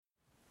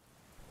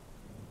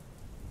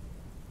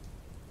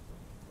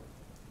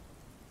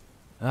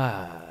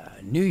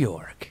New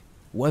York.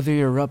 Whether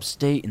you're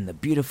upstate in the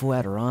beautiful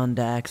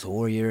Adirondacks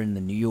or you're in the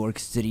New York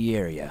City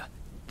area,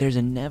 there's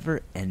a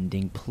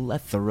never-ending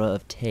plethora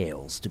of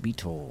tales to be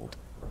told.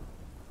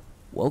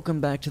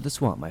 Welcome back to the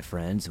swamp, my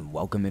friends, and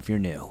welcome if you're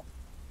new.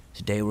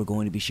 Today we're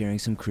going to be sharing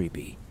some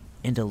creepy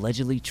and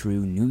allegedly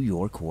true New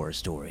York horror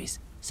stories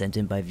sent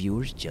in by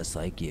viewers just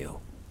like you.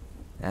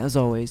 As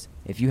always,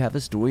 if you have a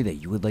story that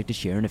you would like to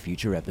share in a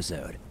future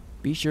episode,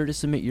 be sure to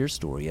submit your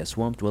story at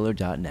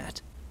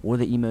swampdweller.net or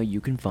the email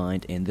you can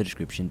find in the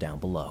description down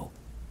below.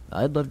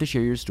 I'd love to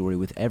share your story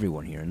with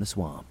everyone here in the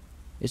swamp.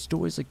 It's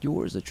stories like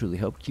yours that truly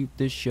help keep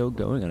this show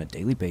going on a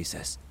daily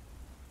basis.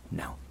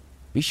 Now,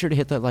 be sure to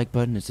hit that like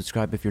button and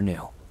subscribe if you're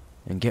new,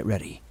 and get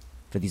ready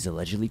for these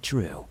allegedly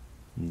true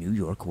New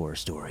York horror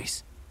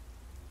stories.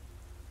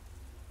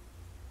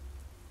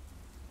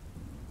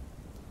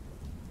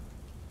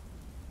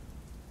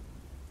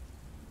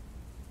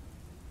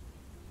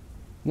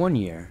 One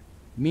year,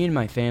 me and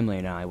my family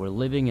and I were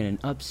living in an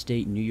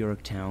upstate New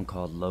York town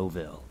called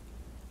Lowville.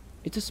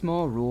 It's a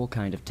small rural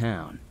kind of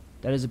town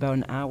that is about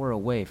an hour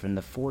away from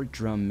the Fort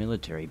Drum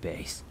military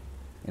base,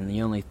 and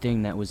the only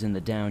thing that was in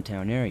the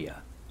downtown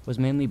area was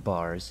mainly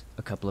bars,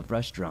 a couple of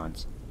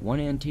restaurants,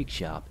 one antique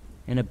shop,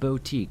 and a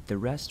boutique. The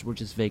rest were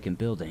just vacant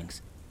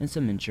buildings and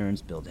some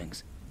insurance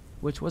buildings,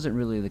 which wasn't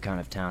really the kind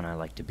of town I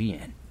liked to be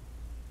in.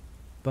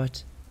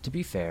 But, to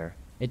be fair,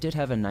 it did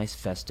have a nice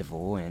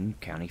festival and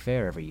county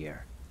fair every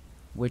year,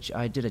 which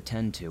I did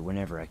attend to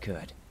whenever I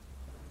could.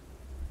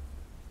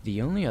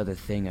 The only other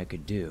thing I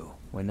could do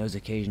when those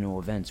occasional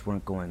events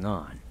weren't going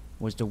on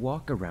was to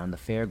walk around the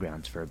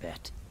fairgrounds for a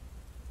bit.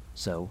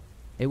 So,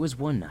 it was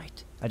one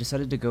night I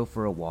decided to go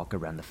for a walk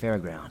around the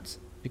fairgrounds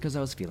because I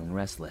was feeling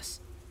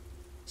restless.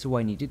 So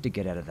I needed to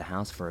get out of the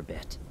house for a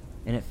bit,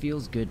 and it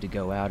feels good to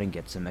go out and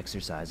get some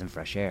exercise and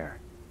fresh air.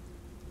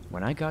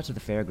 When I got to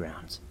the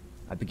fairgrounds,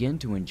 I began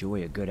to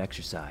enjoy a good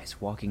exercise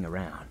walking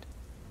around.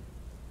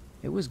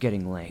 It was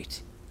getting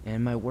late,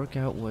 and my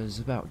workout was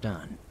about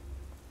done.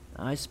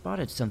 I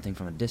spotted something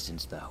from a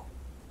distance, though.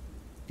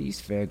 These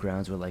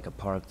fairgrounds were like a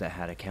park that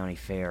had a county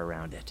fair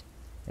around it.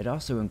 It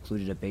also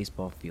included a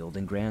baseball field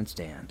and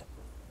grandstand.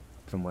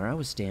 From where I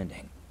was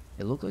standing,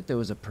 it looked like there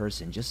was a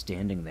person just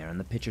standing there on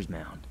the pitcher's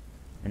mound,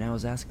 and I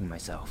was asking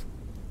myself,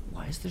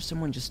 why is there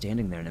someone just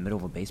standing there in the middle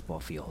of a baseball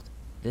field,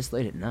 this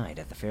late at night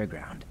at the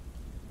fairground?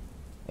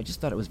 I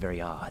just thought it was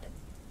very odd.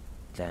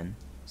 Then,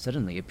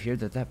 suddenly it appeared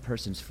that that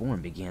person's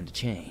form began to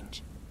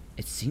change.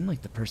 It seemed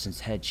like the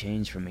person's head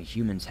changed from a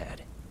human's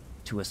head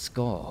to a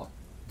skull.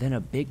 Then a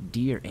big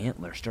deer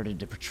antler started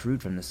to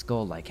protrude from the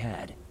skull-like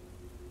head.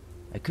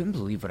 I couldn't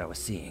believe what I was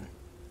seeing.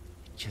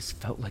 It just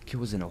felt like it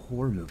was in a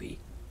horror movie,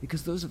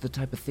 because those are the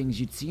type of things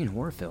you'd see in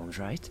horror films,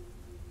 right?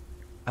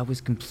 I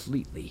was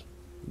completely,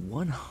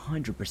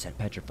 100%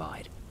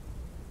 petrified.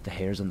 The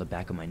hairs on the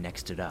back of my neck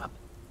stood up.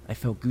 I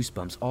felt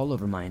goosebumps all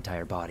over my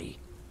entire body,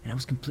 and I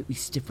was completely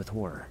stiff with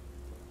horror.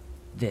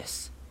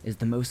 This is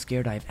the most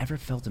scared I've ever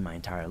felt in my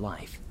entire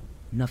life.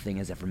 Nothing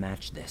has ever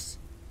matched this.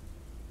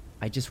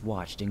 I just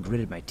watched and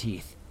gritted my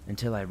teeth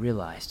until I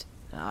realized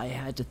I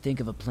had to think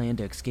of a plan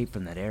to escape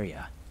from that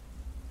area.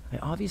 I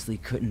obviously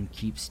couldn't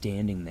keep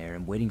standing there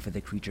and waiting for the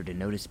creature to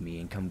notice me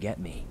and come get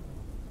me.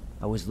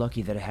 I was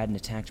lucky that it hadn't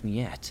attacked me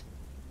yet.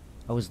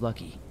 I was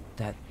lucky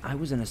that I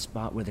was in a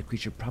spot where the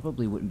creature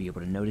probably wouldn't be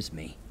able to notice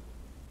me.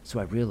 So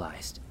I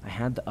realized I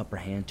had the upper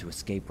hand to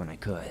escape when I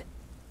could.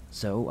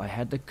 So I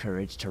had the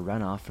courage to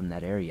run off from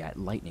that area at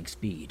lightning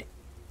speed.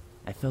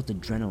 I felt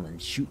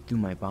adrenaline shoot through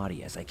my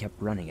body as I kept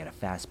running at a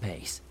fast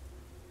pace.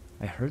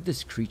 I heard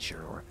this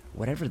creature, or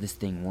whatever this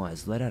thing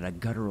was, let out a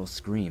guttural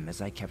scream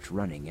as I kept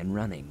running and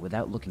running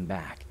without looking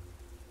back.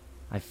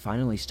 I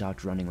finally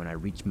stopped running when I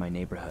reached my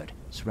neighborhood,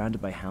 surrounded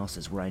by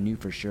houses where I knew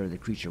for sure the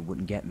creature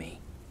wouldn't get me.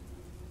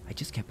 I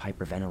just kept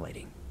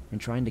hyperventilating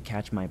and trying to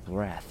catch my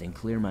breath and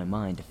clear my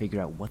mind to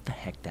figure out what the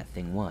heck that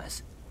thing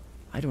was.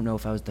 I don't know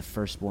if I was the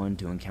first one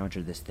to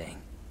encounter this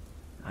thing.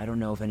 I don't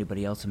know if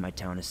anybody else in my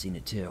town has seen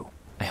it too.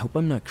 I hope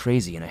I'm not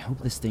crazy, and I hope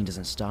this thing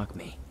doesn't stalk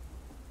me.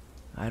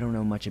 I don't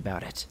know much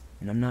about it,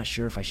 and I'm not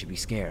sure if I should be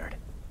scared.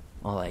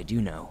 All I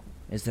do know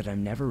is that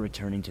I'm never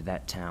returning to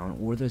that town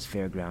or those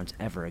fairgrounds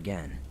ever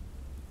again.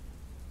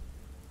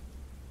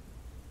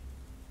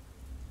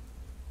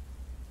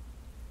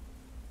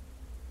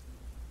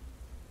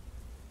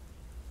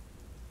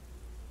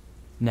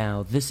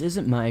 Now, this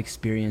isn't my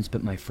experience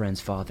but my friend's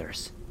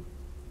father's.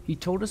 He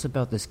told us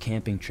about this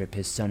camping trip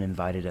his son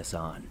invited us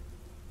on.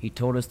 He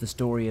told us the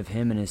story of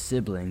him and his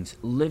siblings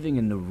living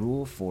in the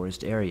rural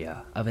forest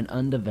area of an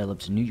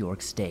undeveloped New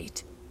York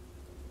state.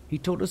 He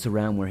told us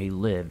around where he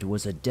lived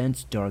was a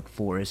dense, dark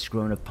forest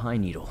grown of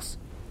pine needles.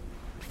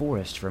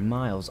 Forest for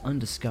miles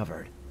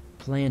undiscovered,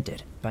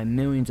 planted by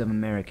millions of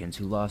Americans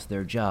who lost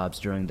their jobs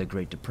during the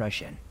Great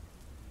Depression.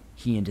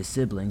 He and his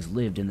siblings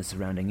lived in the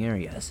surrounding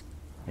areas,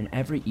 and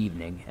every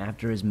evening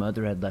after his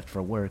mother had left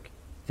for work,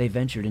 they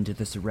ventured into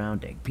the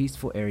surrounding,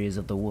 peaceful areas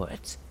of the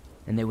woods,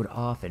 and they would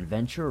often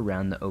venture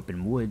around the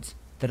open woods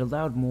that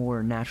allowed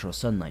more natural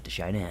sunlight to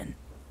shine in.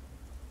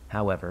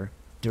 However,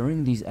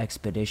 During these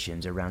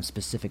expeditions around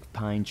specific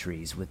pine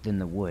trees within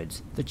the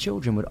woods, the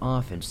children would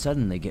often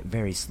suddenly get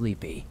very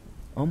sleepy,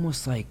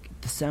 almost like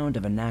the sound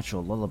of a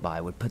natural lullaby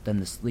would put them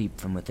to sleep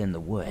from within the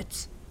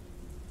woods.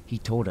 He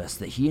told us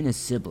that he and his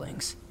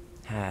siblings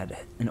had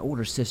an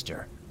older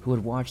sister who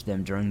would watch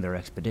them during their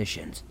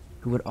expeditions,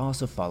 who would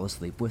also fall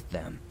asleep with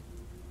them.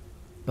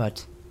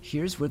 But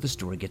here's where the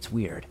story gets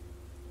weird.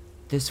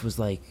 This was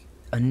like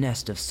a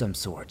nest of some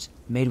sort,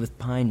 made with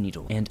pine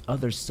needles and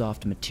other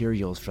soft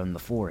materials from the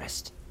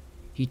forest.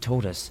 He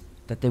told us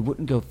that they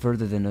wouldn't go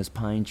further than those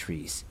pine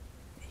trees.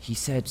 He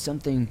said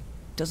something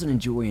doesn't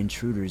enjoy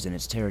intruders in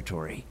its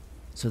territory,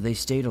 so they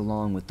stayed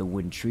along with the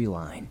wooden tree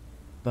line,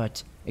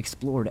 but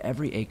explored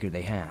every acre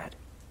they had.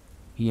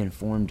 He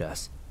informed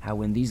us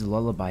how in these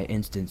lullaby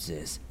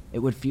instances, it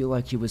would feel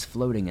like he was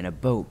floating in a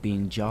boat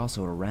being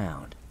jostled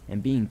around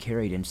and being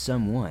carried in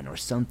someone or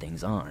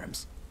something's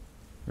arms.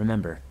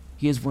 Remember,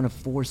 he is one of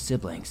 4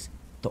 siblings.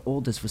 The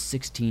oldest was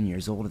 16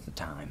 years old at the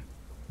time,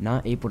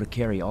 not able to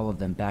carry all of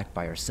them back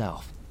by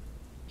herself.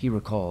 He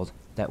recalled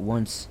that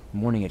once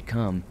morning had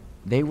come,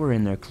 they were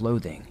in their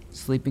clothing,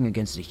 sleeping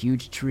against a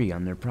huge tree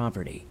on their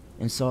property,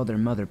 and saw their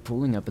mother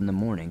pulling up in the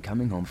morning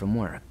coming home from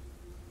work.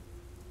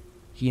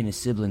 He and his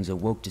siblings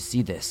awoke to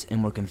see this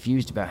and were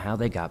confused about how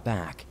they got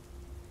back.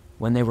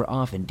 When they were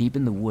often deep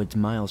in the woods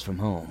miles from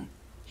home,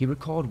 he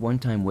recalled one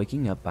time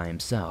waking up by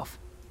himself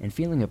and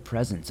feeling a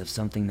presence of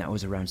something that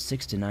was around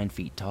 6 to 9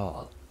 feet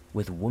tall,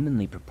 with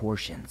womanly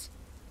proportions,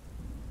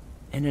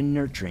 and a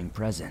nurturing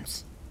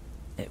presence.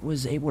 It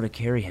was able to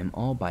carry him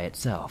all by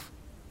itself,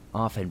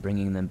 often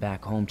bringing them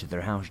back home to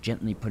their house,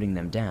 gently putting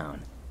them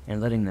down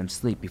and letting them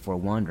sleep before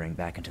wandering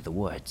back into the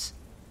woods.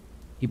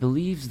 He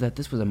believes that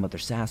this was a mother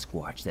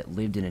Sasquatch that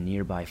lived in a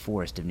nearby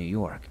forest of New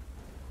York,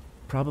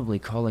 probably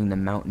calling the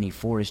mountainy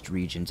forest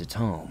regions its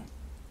home.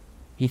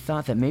 He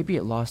thought that maybe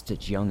it lost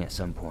its young at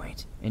some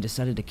point and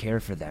decided to care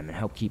for them and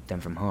help keep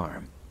them from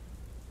harm.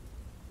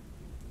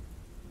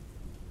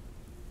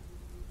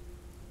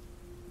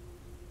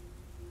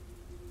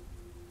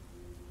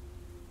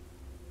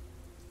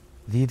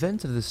 The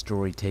events of the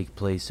story take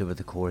place over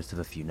the course of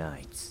a few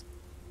nights.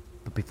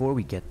 But before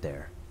we get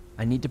there,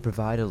 I need to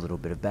provide a little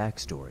bit of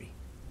backstory.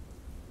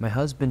 My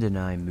husband and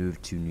I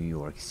moved to New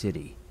York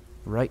City,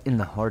 right in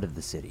the heart of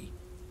the city.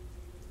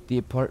 The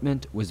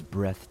apartment was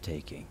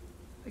breathtaking.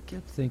 I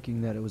kept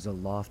thinking that it was a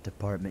loft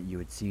apartment you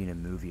would see in a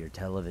movie or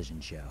television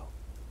show.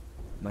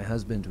 My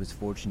husband was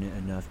fortunate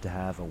enough to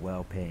have a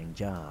well-paying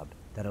job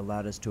that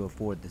allowed us to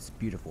afford this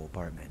beautiful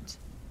apartment.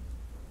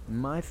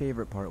 My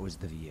favorite part was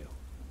the view.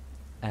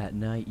 At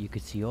night, you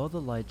could see all the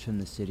lights from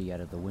the city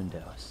out of the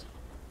windows.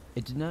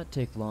 It did not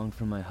take long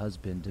for my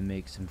husband to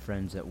make some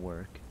friends at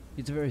work.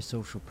 He's a very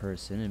social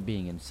person, and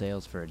being in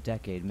sales for a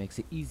decade makes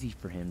it easy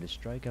for him to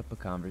strike up a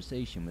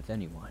conversation with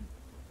anyone.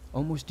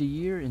 Almost a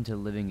year into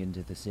living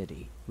into the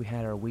city, we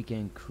had our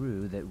weekend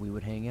crew that we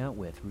would hang out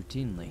with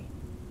routinely.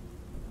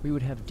 We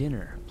would have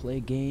dinner, play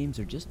games,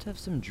 or just have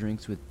some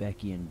drinks with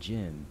Becky and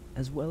Jim,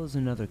 as well as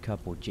another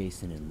couple,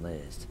 Jason and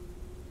Liz.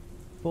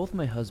 Both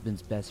my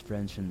husband's best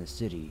friends from the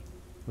city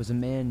was a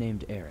man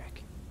named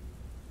Eric.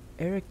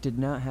 Eric did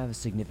not have a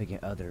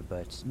significant other,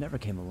 but never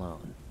came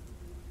alone.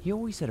 He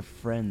always had a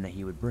friend that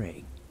he would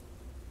bring.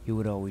 He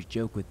would always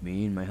joke with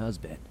me and my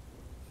husband.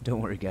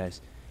 Don't worry,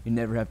 guys. You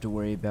never have to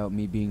worry about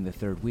me being the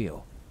third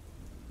wheel.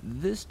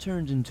 This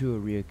turned into a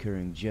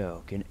reoccurring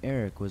joke, and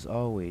Eric was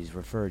always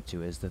referred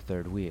to as the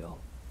third wheel.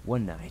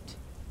 One night,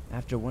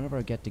 after one of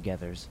our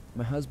get-togethers,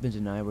 my husband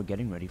and I were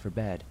getting ready for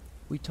bed.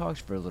 We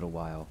talked for a little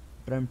while,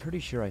 but I'm pretty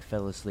sure I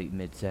fell asleep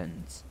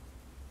mid-sentence.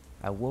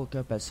 I woke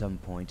up at some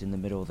point in the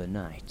middle of the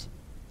night.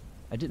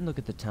 I didn't look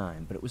at the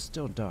time, but it was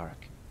still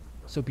dark.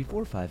 So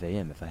before 5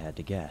 a.m. if I had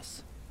to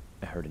guess.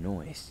 I heard a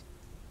noise,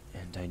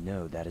 and I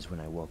know that is when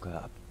I woke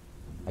up.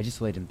 I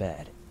just laid in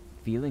bed,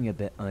 feeling a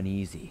bit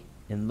uneasy,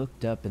 and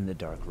looked up in the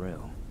dark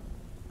room.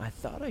 I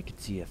thought I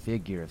could see a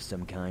figure of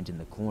some kind in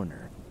the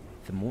corner.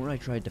 The more I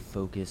tried to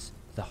focus,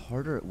 the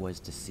harder it was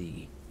to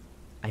see.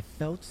 I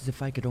felt as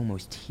if I could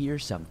almost hear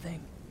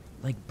something,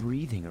 like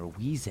breathing or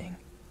wheezing.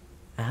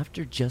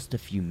 After just a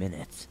few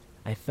minutes,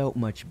 I felt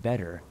much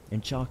better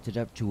and chalked it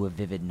up to a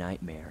vivid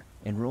nightmare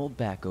and rolled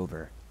back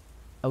over.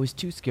 I was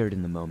too scared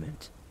in the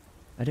moment.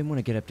 I didn't want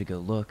to get up to go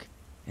look,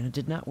 and I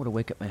did not want to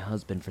wake up my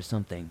husband for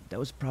something that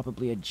was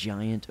probably a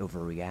giant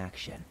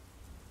overreaction.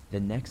 The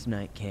next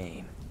night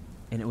came,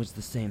 and it was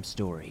the same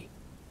story.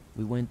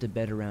 We went to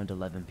bed around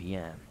 11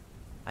 p.m.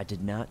 I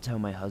did not tell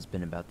my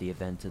husband about the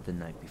events of the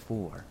night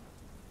before.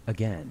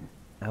 Again,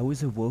 I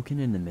was awoken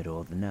in the middle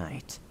of the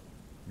night.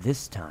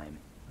 This time,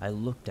 I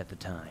looked at the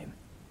time,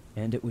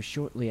 and it was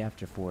shortly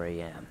after 4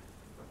 a.m.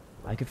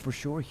 I could for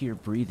sure hear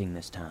breathing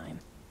this time.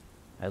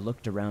 I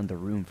looked around the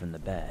room from the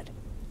bed,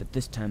 but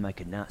this time I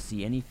could not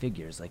see any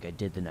figures like I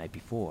did the night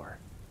before.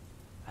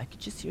 I could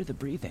just hear the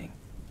breathing,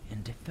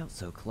 and it felt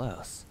so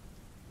close.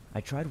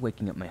 I tried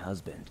waking up my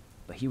husband,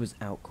 but he was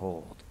out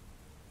cold.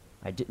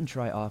 I didn't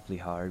try awfully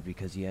hard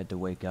because he had to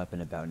wake up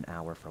in about an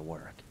hour for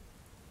work.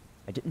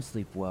 I didn't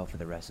sleep well for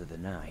the rest of the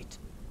night.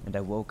 and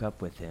I woke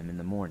up with him in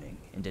the morning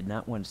and did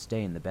not want to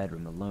stay in the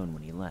bedroom alone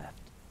when he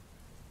left.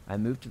 I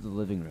moved to the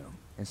living room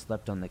and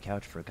slept on the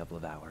couch for a couple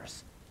of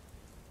hours.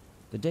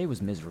 The day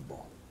was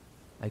miserable.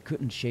 I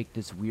couldn't shake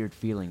this weird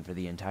feeling for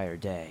the entire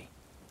day.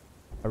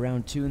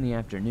 Around 2 in the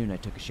afternoon, I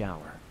took a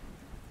shower.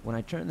 When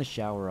I turned the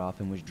shower off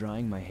and was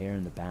drying my hair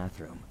in the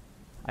bathroom,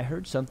 I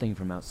heard something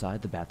from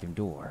outside the bathroom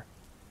door.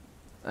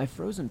 I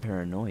froze in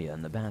paranoia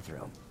in the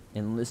bathroom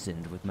and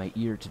listened with my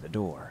ear to the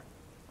door,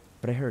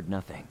 but I heard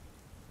nothing.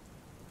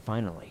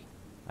 Finally,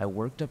 I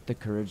worked up the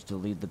courage to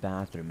leave the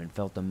bathroom and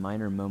felt a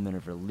minor moment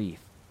of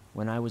relief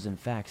when I was in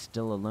fact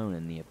still alone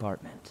in the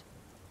apartment.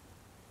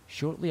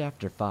 Shortly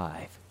after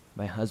 5,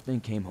 my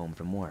husband came home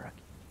from work,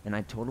 and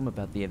I told him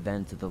about the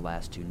events of the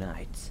last 2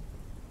 nights.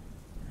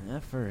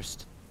 At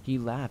first, he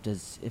laughed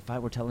as if I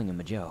were telling him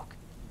a joke.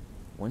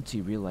 Once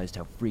he realized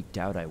how freaked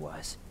out I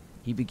was,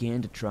 he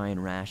began to try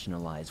and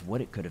rationalize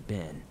what it could have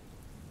been.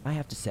 I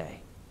have to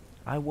say,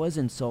 I was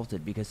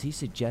insulted because he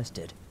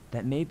suggested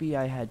that maybe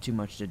I had too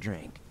much to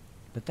drink,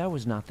 but that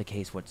was not the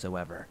case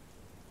whatsoever.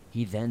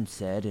 He then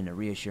said in a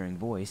reassuring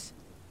voice,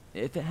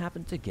 "If it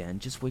happens again,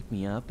 just wake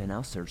me up and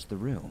I'll search the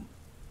room."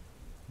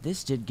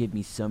 This did give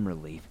me some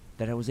relief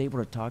that I was able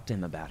to talk to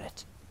him about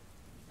it.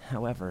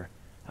 However,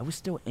 I was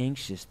still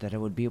anxious that I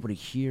would be able to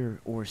hear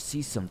or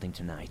see something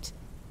tonight.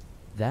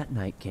 That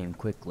night came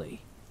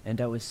quickly,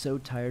 and I was so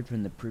tired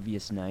from the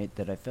previous night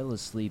that I fell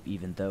asleep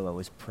even though I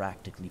was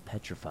practically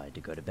petrified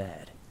to go to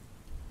bed.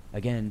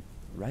 Again,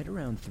 right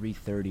around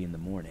 3:30 in the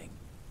morning,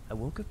 I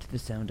woke up to the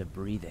sound of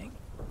breathing,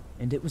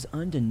 and it was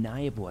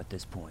undeniable at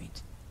this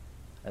point.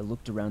 I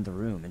looked around the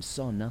room and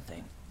saw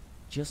nothing,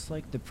 just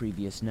like the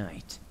previous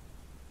night.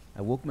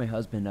 I woke my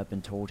husband up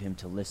and told him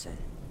to listen.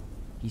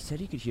 He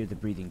said he could hear the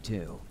breathing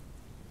too.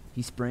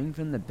 He sprang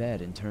from the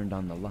bed and turned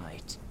on the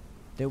light.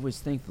 There was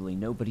thankfully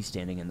nobody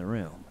standing in the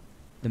room.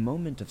 The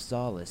moment of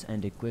solace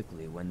ended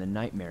quickly when the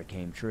nightmare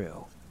came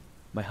true.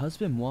 My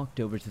husband walked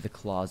over to the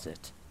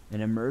closet,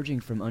 and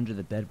emerging from under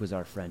the bed was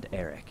our friend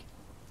Eric.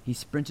 He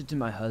sprinted to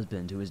my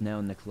husband, who was now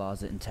in the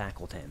closet, and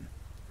tackled him.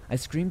 I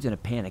screamed in a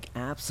panic,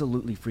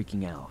 absolutely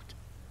freaking out.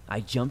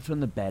 I jumped from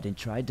the bed and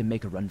tried to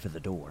make a run for the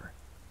door.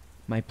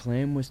 My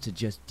plan was to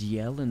just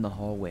yell in the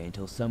hallway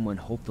until someone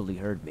hopefully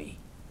heard me.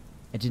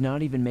 I did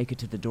not even make it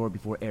to the door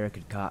before Eric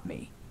had caught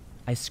me.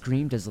 I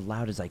screamed as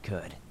loud as I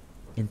could,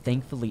 and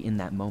thankfully in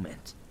that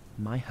moment,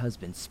 my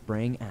husband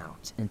sprang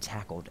out and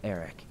tackled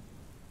Eric.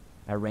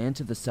 I ran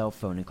to the cell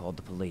phone and called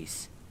the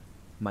police.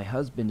 My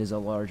husband is a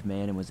large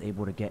man and was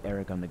able to get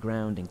Eric on the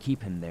ground and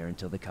keep him there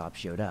until the cops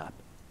showed up.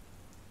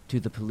 To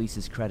the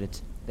police's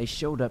credit, they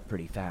showed up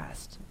pretty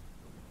fast.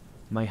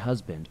 My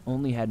husband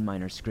only had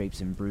minor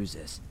scrapes and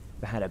bruises,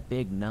 but had a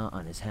big knot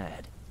on his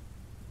head.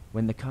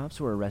 When the cops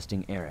were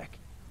arresting Eric,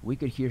 we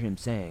could hear him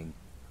saying,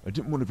 "I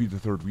didn't want to be the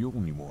third wheel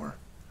anymore.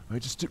 I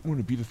just didn't want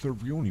to be the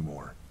third wheel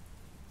anymore."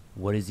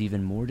 What is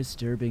even more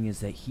disturbing is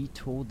that he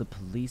told the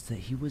police that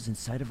he was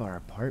inside of our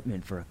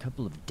apartment for a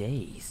couple of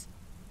days.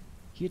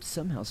 He had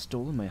somehow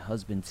stolen my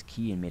husband's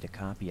key and made a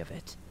copy of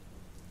it.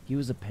 He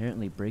was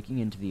apparently breaking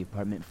into the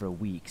apartment for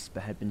weeks,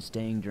 but had been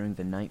staying during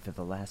the night for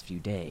the last few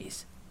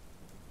days.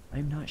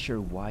 I'm not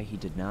sure why he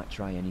did not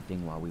try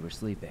anything while we were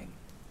sleeping,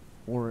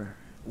 or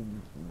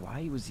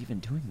why he was even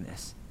doing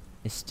this.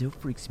 It still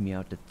freaks me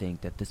out to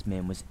think that this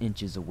man was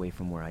inches away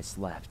from where I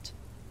slept.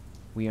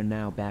 We are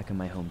now back in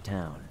my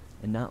hometown,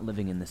 and not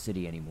living in the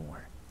city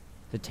anymore.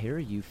 The terror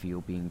you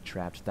feel being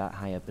trapped that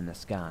high up in the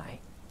sky,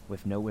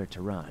 with nowhere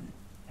to run,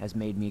 has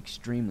made me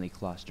extremely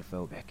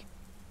claustrophobic.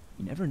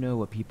 You never know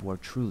what people are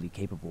truly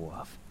capable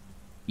of,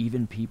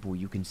 even people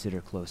you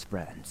consider close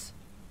friends.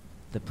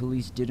 The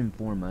police did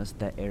inform us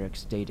that Eric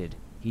stated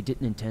he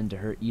didn't intend to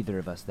hurt either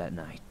of us that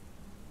night,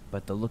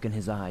 but the look in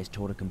his eyes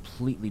told a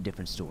completely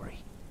different story.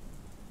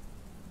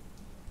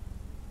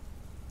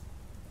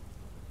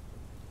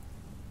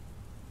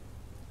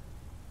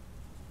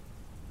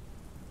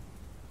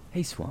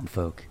 Hey Swamp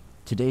Folk,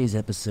 today's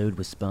episode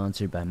was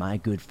sponsored by my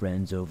good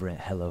friends over at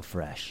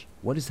HelloFresh.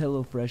 What is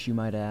HelloFresh, you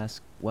might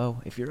ask?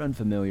 Well, if you're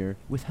unfamiliar,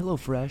 with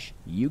HelloFresh,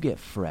 you get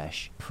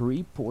fresh,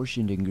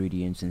 pre-portioned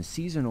ingredients and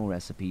seasonal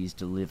recipes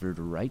delivered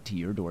right to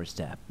your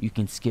doorstep. You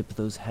can skip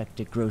those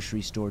hectic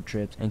grocery store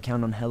trips and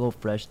count on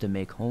HelloFresh to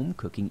make home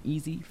cooking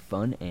easy,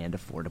 fun, and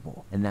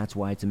affordable. And that's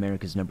why it's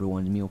America's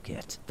 #1 meal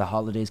kit. The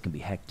holidays can be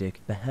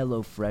hectic, but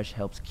HelloFresh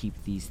helps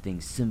keep these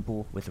things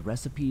simple with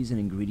recipes and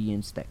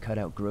ingredients that cut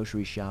out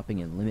grocery shopping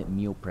and limit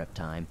meal prep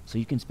time so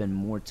you can spend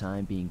more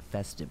time being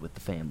festive with the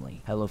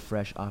family.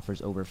 HelloFresh offers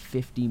over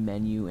 50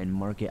 menu and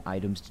market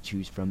items to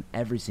choose from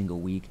every single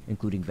week,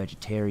 including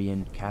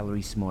vegetarian,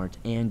 calorie smart,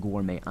 and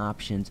gourmet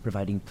options,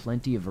 providing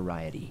plenty of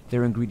variety.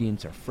 Their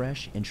ingredients are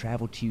fresh and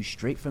travel to you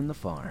straight from the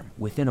farm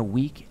within a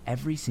week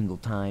every single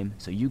time,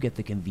 so you get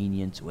the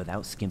convenience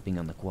without skimping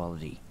on the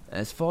quality.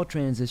 As fall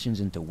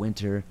transitions into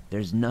winter,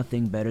 there's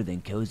nothing better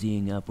than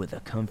cozying up with a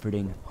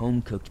comforting,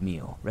 home-cooked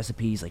meal.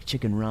 Recipes like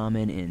chicken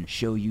ramen in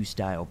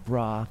shoyu-style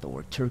broth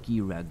or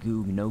turkey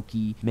ragu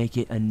gnocchi make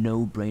it a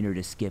no-brainer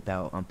to skip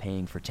out on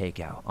paying for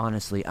takeout.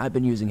 Honestly, I've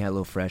been using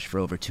HelloFresh for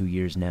over 2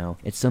 years now.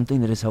 It's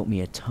something that has helped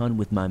me a ton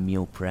with my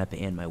meal prep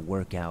and my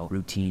workout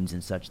routines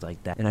and such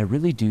like that, and I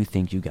really do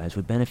think you guys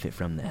would benefit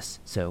from this.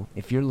 So,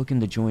 if you're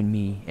looking to join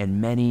me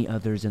and many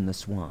others in the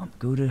swamp,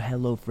 go to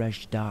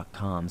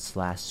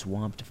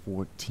hellofresh.com/swamped14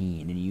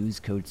 and use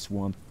code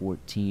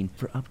SWAMP14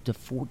 for up to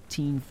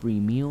 14 free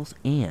meals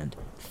and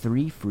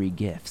 3 free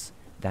gifts.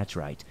 That's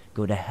right,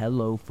 go to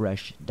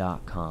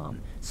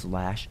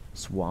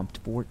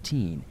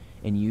hellofresh.com/swamped14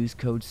 and use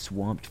code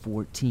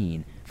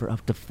SWAMPed14 for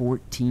up to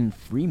 14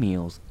 free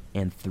meals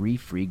and 3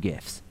 free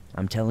gifts.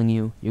 I'm telling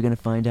you, you're going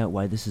to find out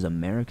why this is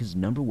America's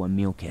 #1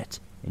 meal kit,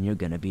 and you're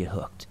going to be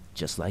hooked,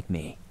 just like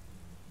me.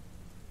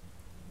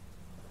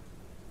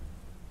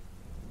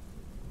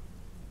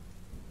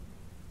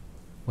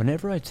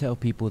 Whenever I tell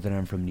people that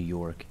I'm from New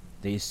York,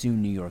 they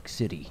assume New York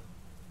City.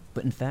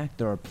 But in fact,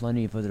 there are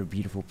plenty of other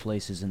beautiful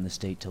places in the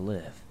state to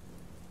live.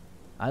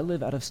 I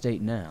live out of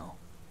state now,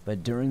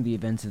 but during the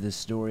events of this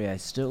story, I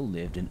still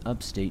lived in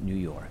upstate New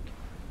York.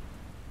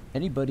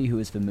 Anybody who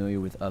is familiar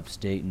with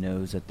upstate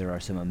knows that there are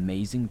some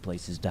amazing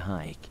places to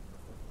hike.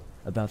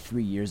 About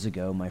 3 years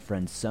ago, my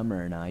friend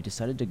Summer and I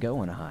decided to go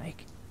on a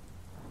hike.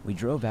 We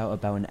drove out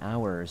about an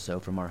hour or so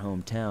from our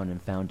hometown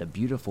and found a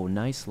beautiful,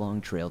 nice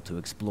long trail to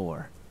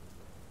explore,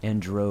 and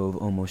drove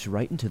almost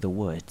right into the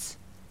woods.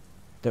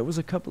 There was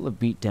a couple of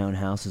beat-down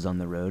houses on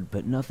the road,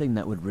 but nothing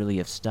that would really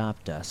have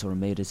stopped us or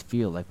made us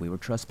feel like we were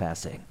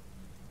trespassing.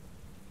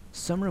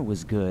 Summer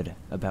was good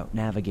about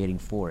navigating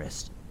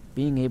forest,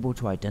 being able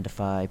to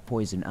identify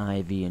poison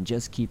ivy and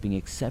just keeping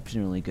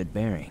exceptionally good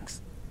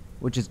bearings,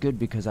 which is good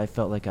because I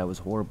felt like I was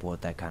horrible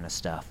at that kind of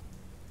stuff.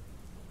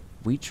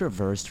 We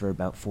traversed for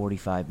about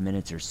 45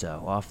 minutes or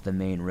so off the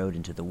main road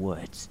into the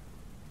woods.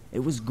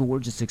 It was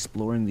gorgeous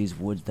exploring these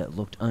woods that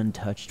looked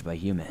untouched by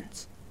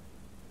humans.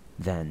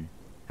 Then,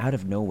 out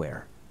of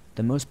nowhere,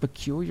 the most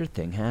peculiar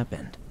thing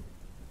happened.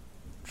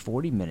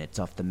 40 minutes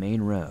off the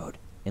main road,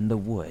 in the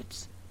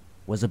woods,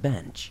 was a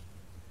bench.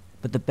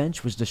 But the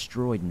bench was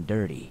destroyed and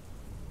dirty.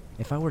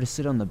 If I were to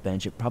sit on the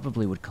bench, it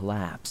probably would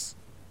collapse.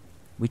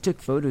 We took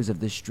photos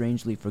of this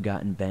strangely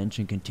forgotten bench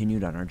and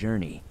continued on our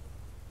journey.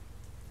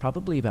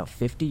 Probably about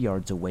 50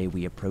 yards away,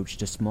 we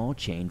approached a small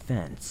chain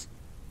fence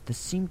that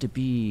seemed to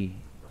be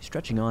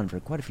stretching on for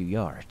quite a few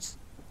yards.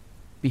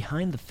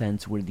 Behind the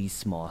fence were these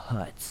small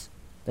huts.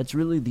 That's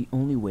really the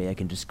only way I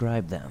can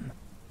describe them.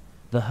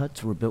 The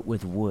huts were built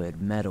with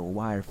wood, metal,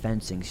 wire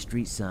fencing,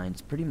 street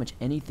signs, pretty much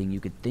anything you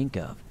could think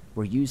of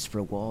were used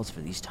for walls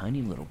for these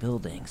tiny little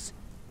buildings.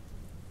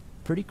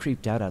 Pretty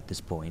creeped out at this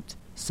point,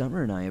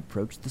 Summer and I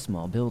approached the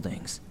small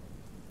buildings.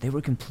 They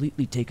were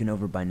completely taken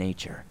over by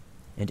nature,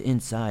 and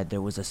inside there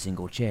was a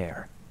single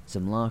chair,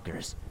 some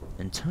lockers,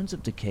 and tons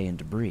of decay and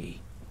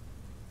debris.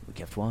 We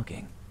kept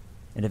walking,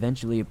 and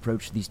eventually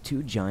approached these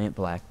 2 giant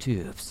black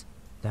tubes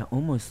that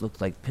almost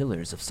looked like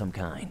pillars of some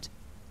kind.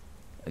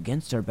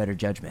 Against our better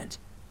judgment,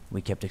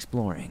 we kept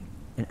exploring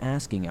and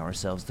asking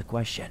ourselves the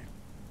question,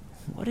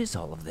 what is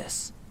all of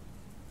this?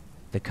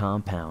 The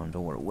compound,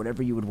 or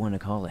whatever you would want to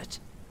call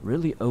it,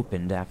 really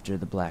opened after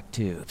the black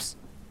tubes.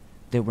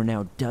 There were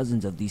now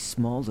dozens of these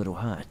small little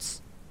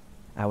huts.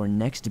 Our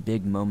next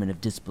big moment of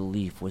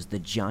disbelief was the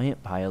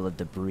giant pile of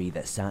debris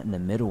that sat in the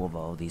middle of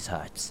all of these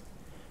huts.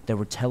 There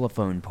were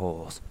telephone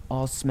poles,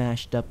 all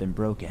smashed up and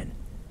broken.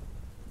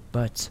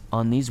 But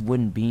on these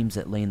wooden beams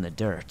that lay in the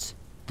dirt,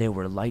 there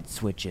were light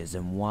switches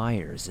and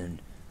wires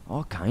and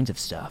all kinds of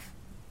stuff.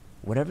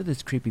 Whatever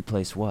this creepy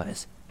place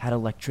was, had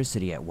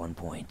electricity at one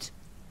point.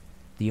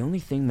 The only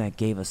thing that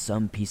gave us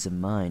some peace of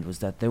mind was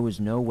that there was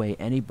no way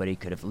anybody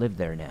could have lived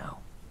there now.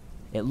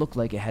 It looked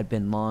like it had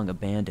been long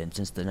abandoned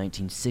since the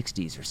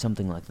 1960s or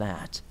something like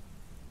that.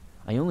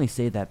 I only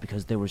say that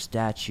because there were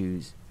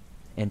statues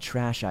and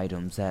trash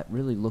items that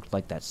really looked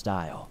like that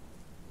style.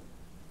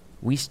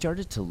 We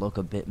started to look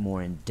a bit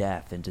more in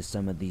depth into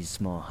some of these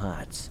small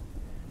huts.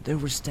 There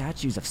were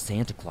statues of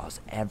Santa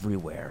Claus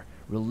everywhere,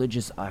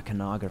 religious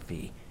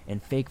iconography,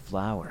 and fake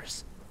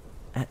flowers.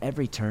 At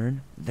every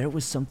turn, there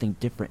was something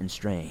different and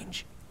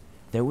strange.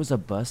 There was a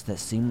bus that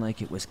seemed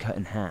like it was cut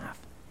in half,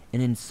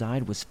 and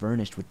inside was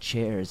furnished with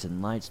chairs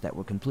and lights that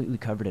were completely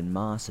covered in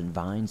moss and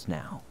vines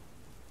now.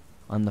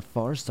 On the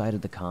far side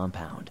of the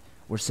compound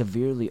were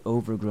severely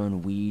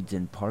overgrown weeds,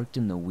 and parked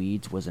in the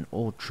weeds was an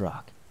old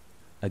truck.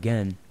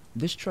 Again,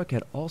 this truck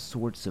had all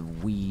sorts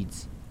of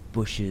weeds,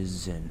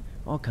 bushes, and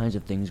all kinds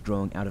of things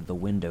growing out of the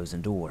windows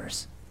and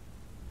doors.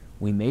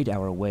 We made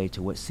our way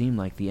to what seemed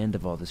like the end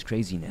of all this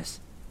craziness,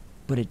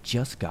 but it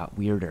just got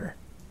weirder.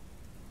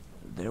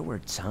 There were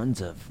tons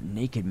of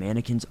naked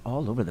mannequins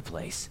all over the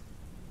place.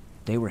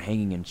 They were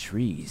hanging in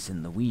trees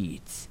in the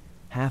weeds,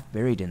 half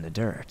buried in the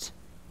dirt.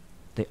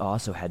 They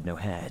also had no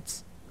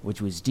heads,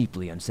 which was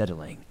deeply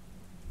unsettling.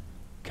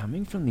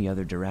 Coming from the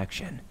other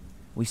direction,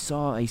 we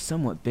saw a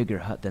somewhat bigger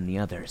hut than the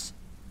others.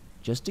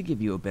 Just to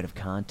give you a bit of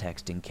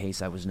context in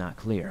case I was not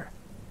clear,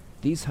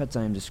 these huts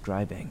I am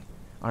describing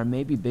are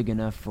maybe big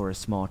enough for a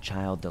small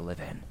child to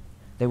live in.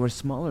 They were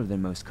smaller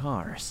than most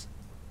cars.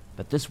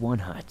 But this one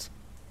hut,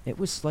 it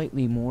was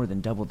slightly more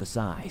than double the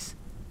size,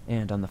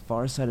 and on the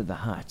far side of the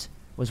hut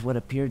was what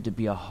appeared to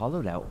be a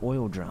hollowed-out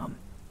oil drum.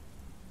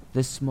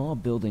 This small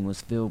building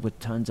was filled with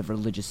tons of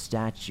religious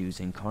statues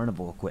and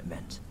carnival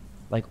equipment,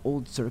 like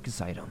old circus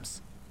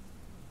items.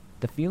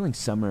 The feeling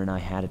Summer and I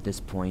had at this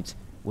point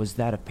was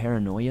that of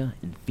paranoia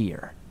and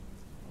fear.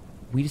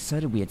 We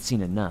decided we had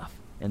seen enough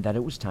and that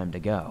it was time to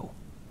go.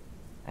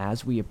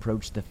 As we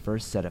approached the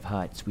first set of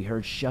huts, we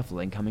heard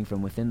shuffling coming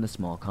from within the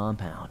small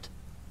compound.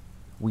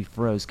 We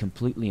froze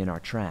completely in our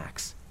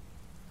tracks.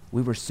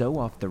 We were so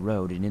off the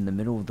road and in the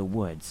middle of the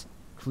woods,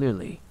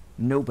 clearly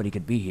nobody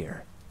could be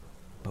here.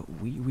 But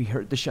we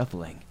heard the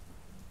shuffling.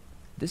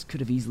 This could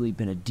have easily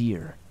been a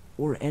deer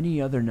or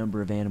any other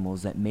number of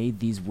animals that made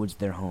these woods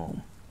their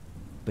home.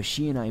 But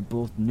she and I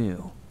both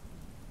knew.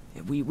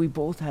 We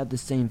both had the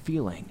same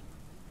feeling,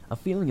 a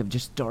feeling of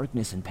just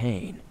darkness and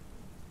pain.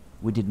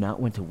 We did not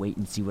want to wait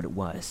and see what it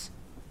was.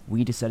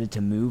 We decided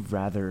to move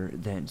rather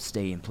than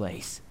stay in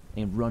place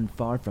and run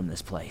far from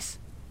this place.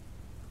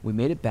 We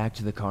made it back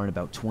to the car in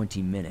about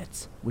 20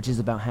 minutes, which is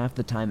about half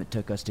the time it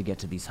took us to get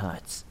to these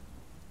huts.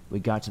 We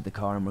got to the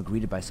car and were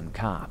greeted by some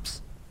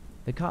cops.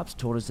 The cops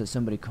told us that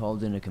somebody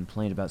called in a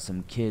complaint about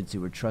some kids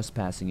who were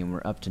trespassing and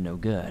were up to no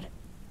good.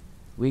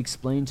 We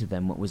explained to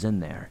them what was in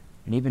there,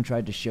 and even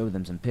tried to show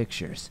them some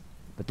pictures,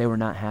 but they were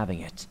not having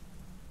it.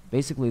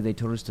 Basically, they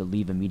told us to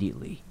leave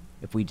immediately.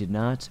 If we did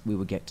not, we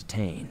would get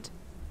detained,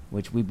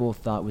 which we both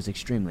thought was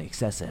extremely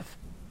excessive.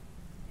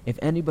 If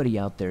anybody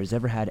out there has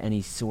ever had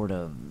any sort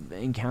of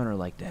encounter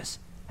like this,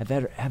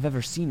 have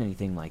ever seen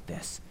anything like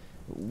this,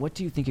 what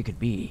do you think it could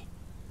be?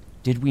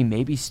 Did we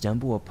maybe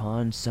stumble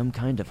upon some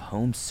kind of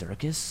home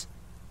circus?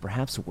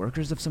 Perhaps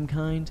workers of some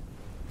kind?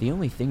 The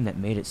only thing that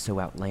made it so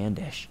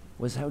outlandish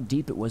was how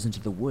deep it was into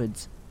the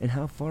woods and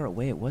how far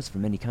away it was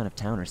from any kind of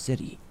town or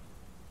city.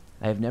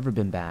 I have never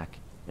been back,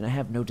 and I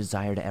have no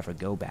desire to ever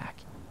go back.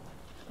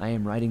 I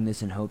am writing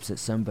this in hopes that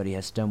somebody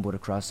has stumbled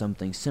across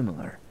something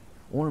similar,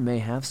 or may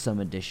have some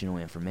additional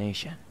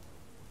information.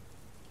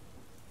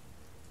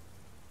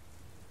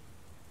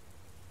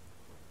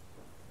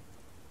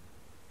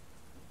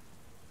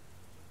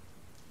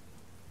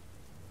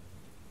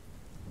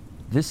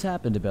 This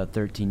happened about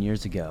 13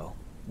 years ago,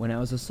 when I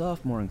was a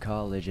sophomore in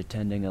college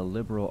attending a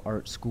liberal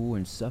arts school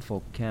in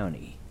Suffolk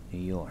County, New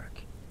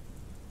York.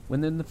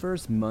 Within the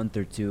first month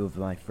or two of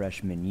my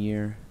freshman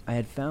year, I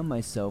had found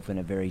myself in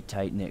a very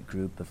tight-knit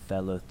group of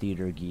fellow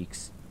theater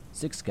geeks,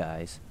 6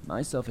 guys,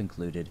 myself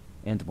included,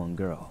 and 1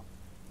 girl.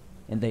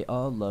 And they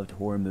all loved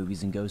horror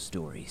movies and ghost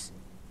stories.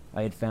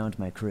 I had found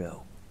my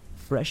crew.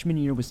 Freshman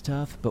year was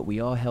tough, but we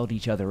all held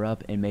each other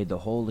up and made the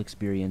whole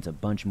experience a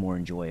bunch more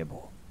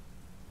enjoyable.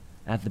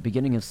 At the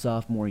beginning of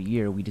sophomore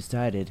year, we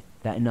decided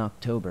that in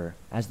October,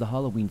 as the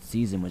Halloween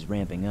season was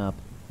ramping up,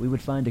 we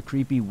would find a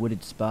creepy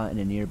wooded spot in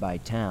a nearby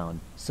town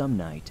some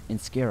night and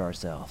scare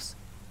ourselves.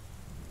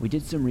 We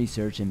did some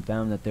research and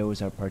found that there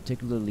was a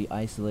particularly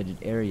isolated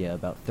area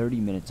about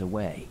 30 minutes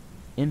away,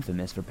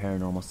 infamous for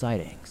paranormal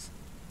sightings.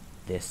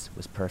 This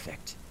was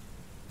perfect.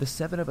 The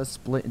 7 of us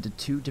split into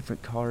 2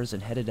 different cars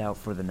and headed out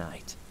for the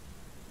night.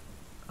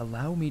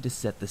 Allow me to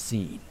set the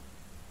scene.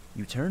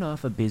 You turn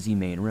off a busy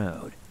main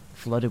road,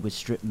 flooded with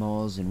strip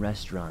malls and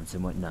restaurants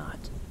and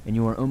whatnot, and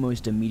you are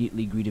almost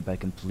immediately greeted by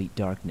complete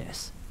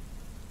darkness.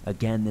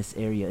 Again, this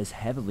area is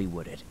heavily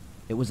wooded.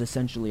 It was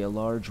essentially a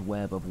large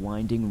web of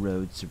winding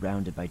roads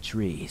surrounded by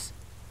trees.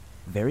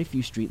 Very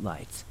few street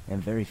lights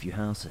and very few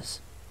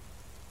houses.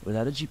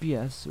 Without a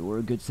GPS or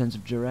a good sense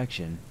of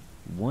direction,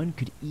 one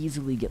could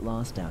easily get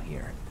lost out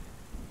here.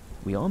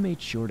 We all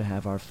made sure to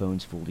have our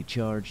phones fully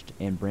charged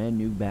and brand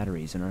new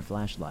batteries in our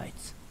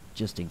flashlights,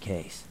 just in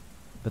case.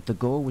 But the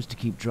goal was to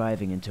keep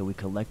driving until we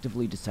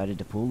collectively decided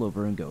to pull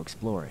over and go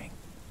exploring.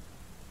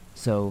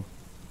 So,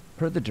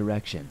 per the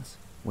directions,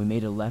 we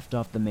made a left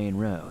off the main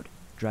road,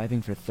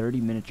 driving for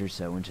 30 minutes or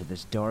so into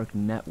this dark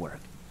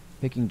network,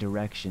 picking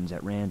directions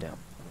at random.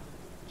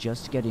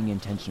 Just getting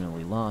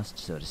intentionally lost,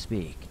 so to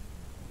speak.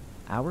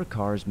 Our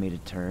cars made a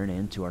turn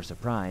and, to our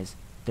surprise,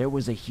 there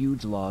was a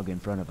huge log in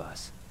front of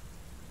us.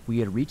 We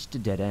had reached a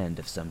dead end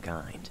of some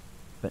kind,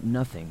 but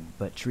nothing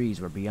but trees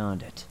were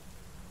beyond it.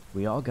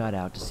 We all got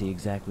out to see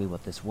exactly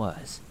what this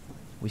was.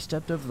 We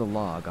stepped over the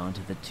log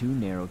onto the 2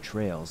 narrow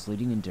trails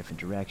leading in different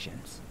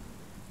directions.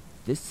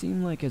 This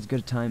seemed like as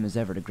good a time as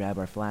ever to grab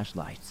our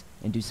flashlights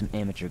and do some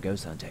amateur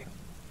ghost hunting.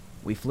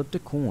 We flipped a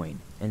coin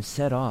and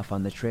set off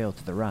on the trail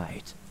to the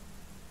right.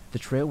 The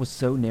trail was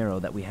so narrow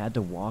that we had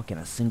to walk in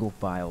a single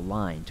file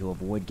line to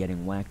avoid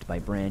getting whacked by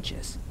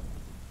branches.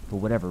 For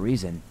whatever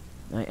reason,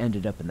 I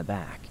ended up in the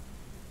back.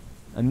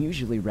 I'm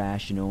usually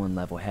rational and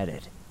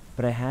level-headed,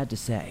 but I had to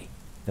say,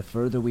 the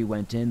further we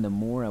went in, the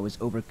more I was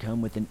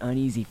overcome with an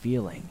uneasy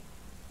feeling.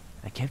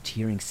 I kept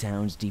hearing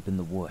sounds deep in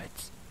the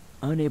woods,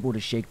 unable to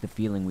shake the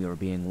feeling we were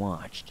being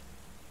watched.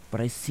 But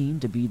I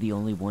seemed to be the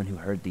only one who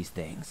heard these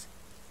things.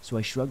 so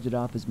I shrugged it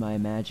off as my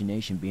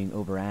imagination being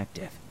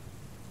overactive.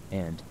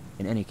 And,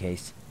 in any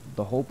case,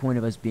 the whole point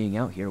of us being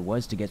out here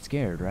was to get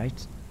scared,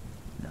 right?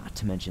 Not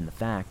to mention the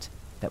fact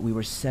that we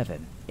were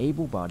 7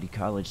 able-bodied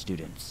college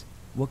students.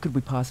 What could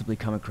we possibly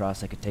come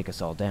across that could take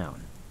us all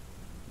down?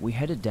 We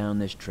headed down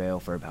this trail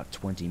for about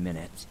 20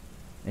 minutes,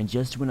 and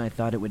just when I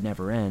thought it would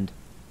never end,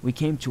 we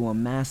came to a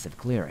massive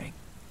clearing.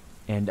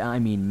 And I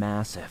mean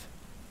massive.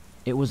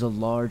 It was a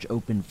large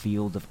open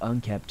field of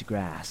unkept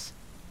grass,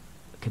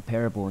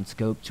 comparable in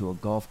scope to a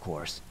golf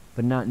course,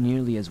 but not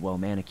nearly as well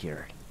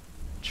manicured.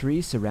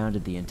 Trees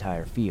surrounded the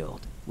entire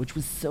field, which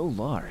was so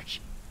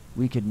large,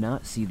 we could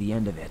not see the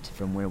end of it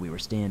from where we were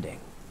standing.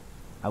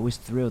 I was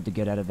thrilled to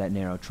get out of that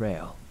narrow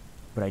trail,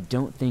 but I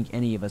don't think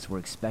any of us were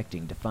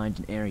expecting to find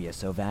an area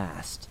so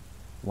vast.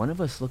 One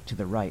of us looked to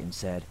the right and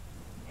said,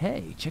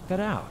 "Hey, check that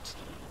out."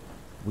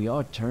 We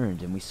all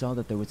turned and we saw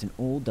that there was an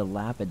old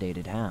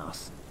dilapidated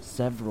house,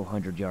 several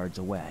hundred yards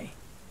away.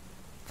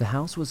 The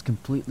house was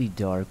completely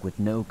dark with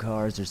no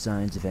cars or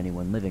signs of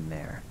anyone living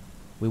there.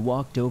 We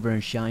walked over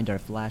and shined our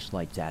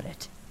flashlights at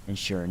it, and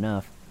sure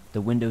enough,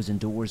 the windows and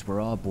doors were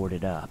all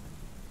boarded up.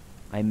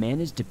 I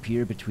managed to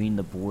peer between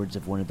the boards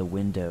of one of the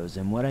windows,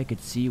 and what I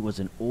could see was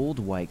an old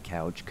white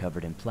couch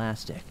covered in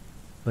plastic,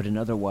 but an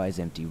otherwise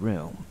empty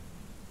room.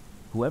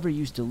 Whoever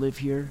used to live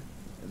here,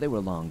 they were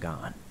long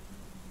gone.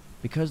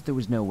 Because there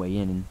was no way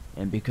in,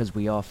 and because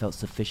we all felt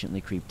sufficiently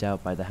creeped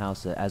out by the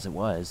house as it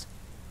was,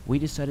 we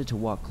decided to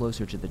walk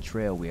closer to the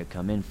trail we had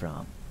come in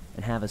from,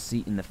 and have a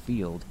seat in the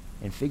field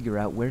and figure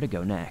out where to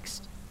go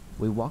next.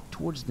 We walked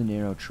towards the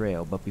narrow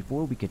trail, but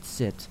before we could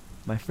sit,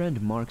 my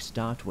friend Mark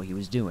stopped what he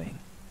was doing.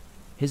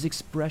 His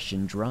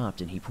expression dropped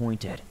and he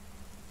pointed.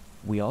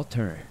 We all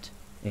turned,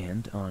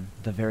 and on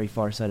the very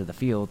far side of the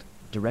field,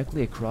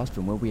 directly across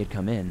from where we had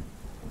come in,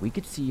 we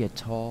could see a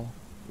tall,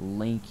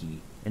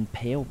 lanky, and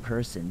pale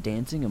person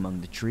dancing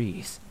among the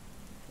trees.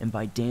 And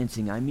by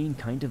dancing, I mean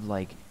kind of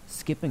like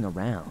skipping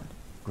around,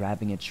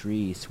 grabbing a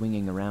tree,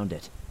 swinging around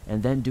it,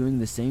 and then doing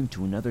the same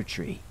to another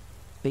tree.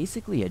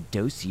 Basically a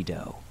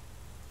do-si-do.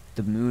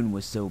 The moon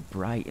was so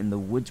bright and the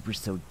woods were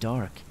so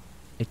dark,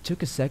 it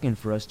took a second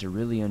for us to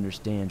really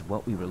understand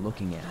what we were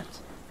looking at.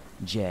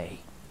 Jay,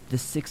 the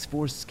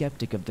 6'4"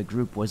 skeptic of the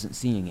group, wasn't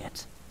seeing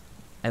it.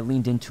 I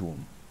leaned into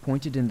him,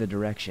 pointed in the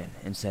direction,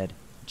 and said,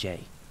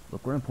 "Jay,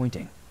 look where I'm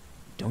pointing.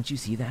 Don't you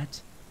see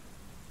that?"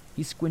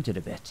 He squinted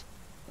a bit,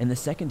 and the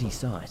second he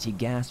saw it, he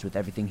gasped with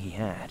everything he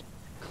had,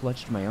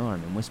 clutched my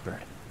arm, and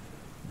whispered,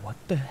 "What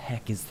the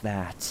heck is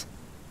that?"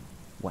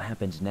 What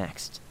happened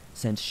next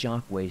sent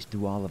shockwaves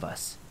through all of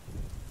us.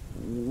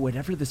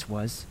 Whatever this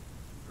was,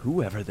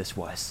 whoever this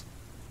was,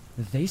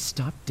 they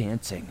stopped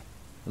dancing,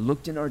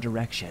 looked in our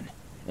direction,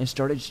 and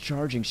started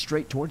charging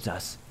straight towards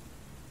us.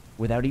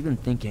 Without even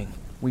thinking,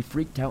 we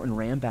freaked out and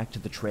ran back to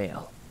the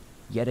trail.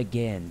 Yet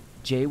again,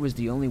 Jay was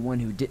the only one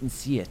who didn't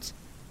see it.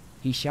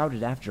 He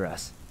shouted after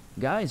us,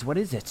 "Guys, what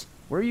is it?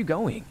 Where are you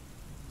going?"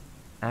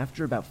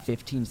 After about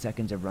 15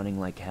 seconds of running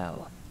like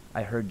hell,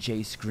 I heard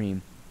Jay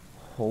scream,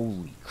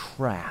 "Holy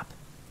crap."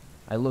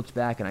 I looked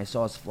back and I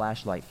saw his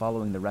flashlight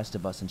following the rest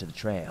of us into the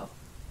trail.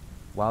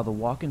 While the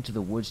walk into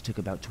the woods took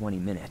about 20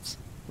 minutes,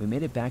 we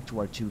made it back to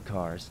our 2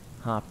 cars,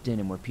 hopped in,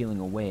 and were peeling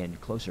away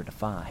and closer to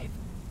 5.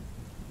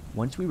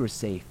 Once we were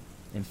safe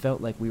and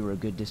felt like we were a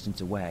good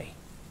distance away,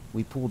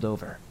 we pulled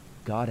over,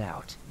 got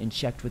out, and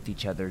checked with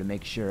each other to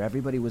make sure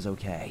everybody was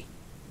okay.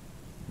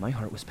 My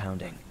heart was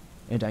pounding,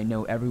 and I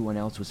know everyone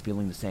else was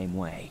feeling the same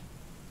way.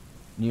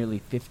 Nearly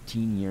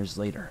 15 years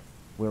later,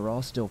 we're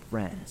all still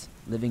friends,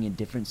 living in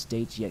different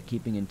states yet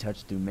keeping in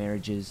touch through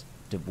marriages,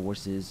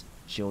 divorces,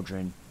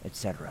 children,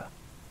 etc.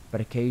 But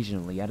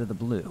occasionally, out of the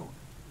blue,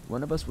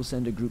 one of us will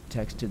send a group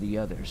text to the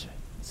others,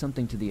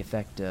 something to the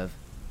effect of,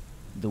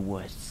 "The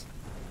woods.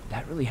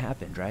 That really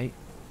happened, right?"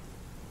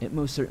 It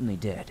most certainly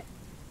did.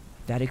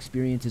 That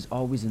experience is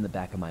always in the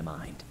back of my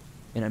mind,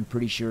 and I'm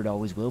pretty sure it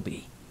always will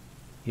be.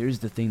 Here's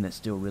the thing that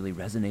still really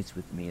resonates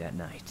with me that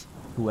night.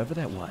 Whoever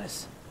that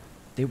was,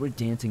 they were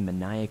dancing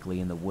maniacally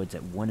in the woods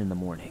at 1 in the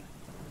morning,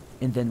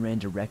 and then ran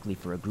directly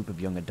for a group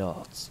of young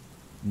adults,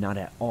 not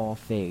at all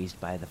fazed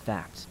by the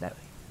fact that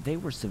they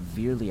were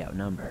severely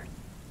outnumbered.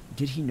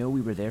 Did he know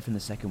we were there from the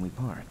second we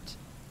parked?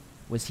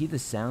 Was he the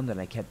sound that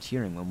I kept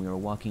hearing when we were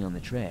walking on the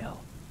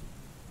trail?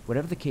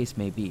 Whatever the case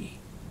may be,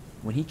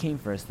 when he came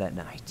for us that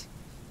night,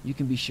 you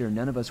can be sure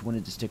none of us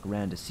wanted to stick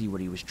around to see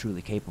what he was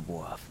truly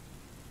capable of.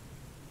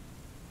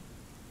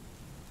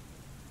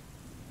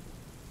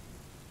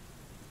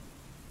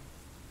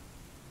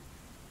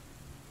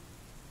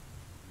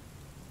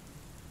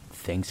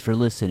 Thanks for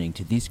listening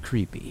to these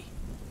creepy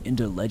and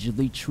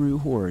allegedly true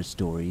horror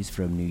stories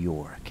from New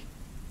York.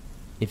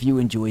 If you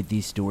enjoyed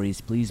these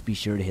stories, please be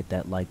sure to hit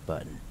that like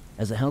button,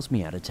 as it helps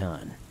me out a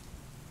ton.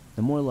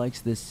 The more likes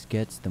this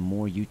gets, the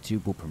more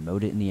YouTube will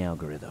promote it in the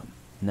algorithm,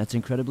 and that's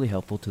incredibly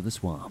helpful to the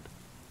swamp.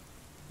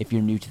 If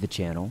you're new to the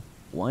channel,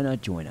 why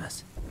not join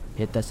us?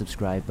 Hit that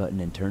subscribe button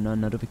and turn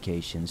on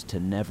notifications to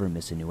never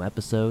miss a new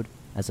episode,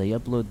 as I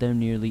upload them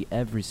nearly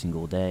every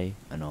single day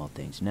on all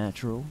things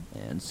natural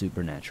and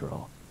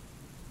supernatural.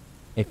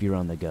 If you're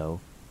on the go,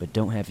 but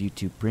don't have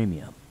YouTube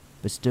Premium,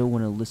 but still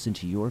want to listen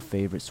to your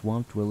favorite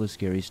Swamp Dweller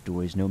scary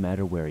stories no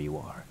matter where you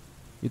are,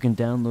 you can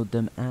download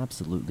them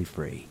absolutely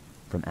free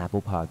from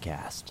Apple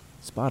Podcast,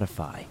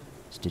 Spotify,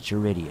 Stitcher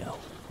Radio,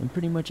 and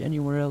pretty much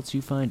anywhere else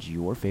you find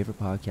your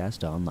favorite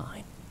podcast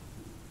online.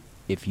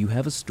 If you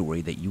have a story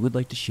that you would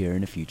like to share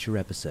in a future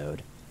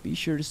episode, be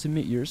sure to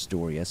submit your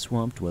story at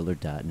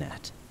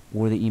swampdweller.net,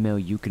 or the email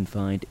you can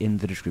find in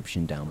the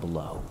description down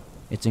below.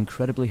 It's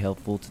incredibly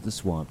helpful to the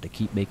Swamp to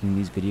keep making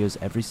these videos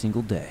every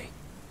single day.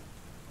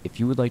 If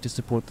you would like to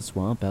support the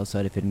Swamp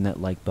outside of hitting that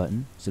like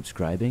button,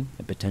 subscribing,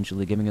 and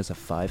potentially giving us a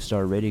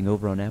 5-star rating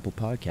over on Apple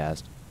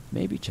Podcast,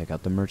 maybe check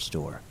out the merch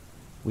store.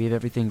 We have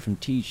everything from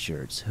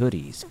t-shirts,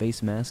 hoodies,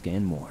 face masks,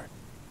 and more.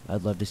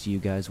 I'd love to see you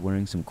guys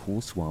wearing some cool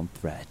Swamp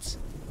threads.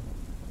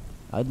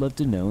 I'd love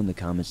to know in the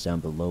comments down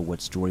below what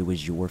story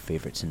was your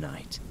favorite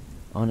tonight.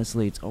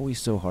 Honestly, it's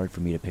always so hard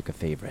for me to pick a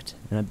favorite,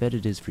 and I bet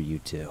it is for you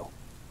too.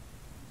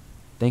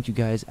 Thank you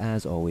guys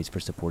as always for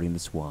supporting the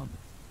Swamp.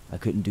 I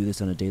couldn't do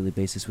this on a daily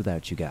basis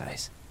without you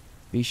guys.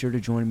 Be sure to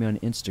join me on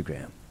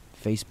Instagram,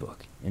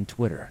 Facebook, and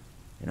Twitter,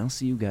 and I'll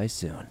see you guys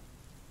soon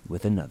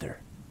with another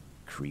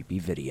creepy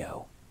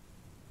video.